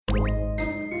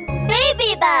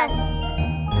Baby Bus!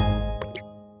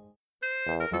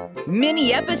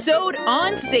 Mini episode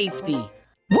on safety.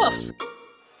 Woof!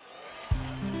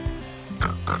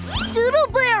 Doodle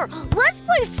Bear, let's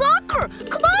play soccer!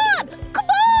 Come on! Come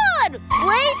on!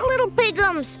 Wait, little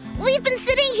Piggums. We've been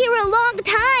sitting here a long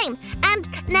time. And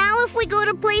now if we go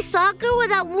to play soccer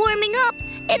without warming up,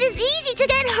 it is easy to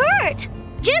get hurt.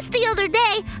 Just the other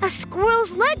day, a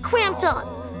squirrel's leg cramped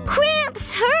on.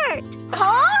 Cramps hurt.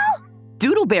 Huh?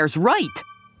 Doodle Bear's right.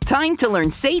 Time to learn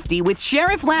safety with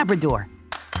Sheriff Labrador.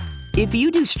 If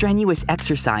you do strenuous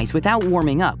exercise without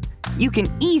warming up, you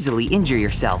can easily injure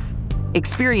yourself,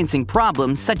 experiencing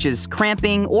problems such as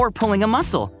cramping or pulling a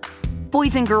muscle.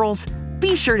 Boys and girls,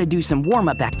 be sure to do some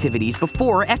warm-up activities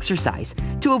before exercise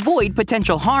to avoid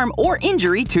potential harm or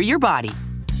injury to your body.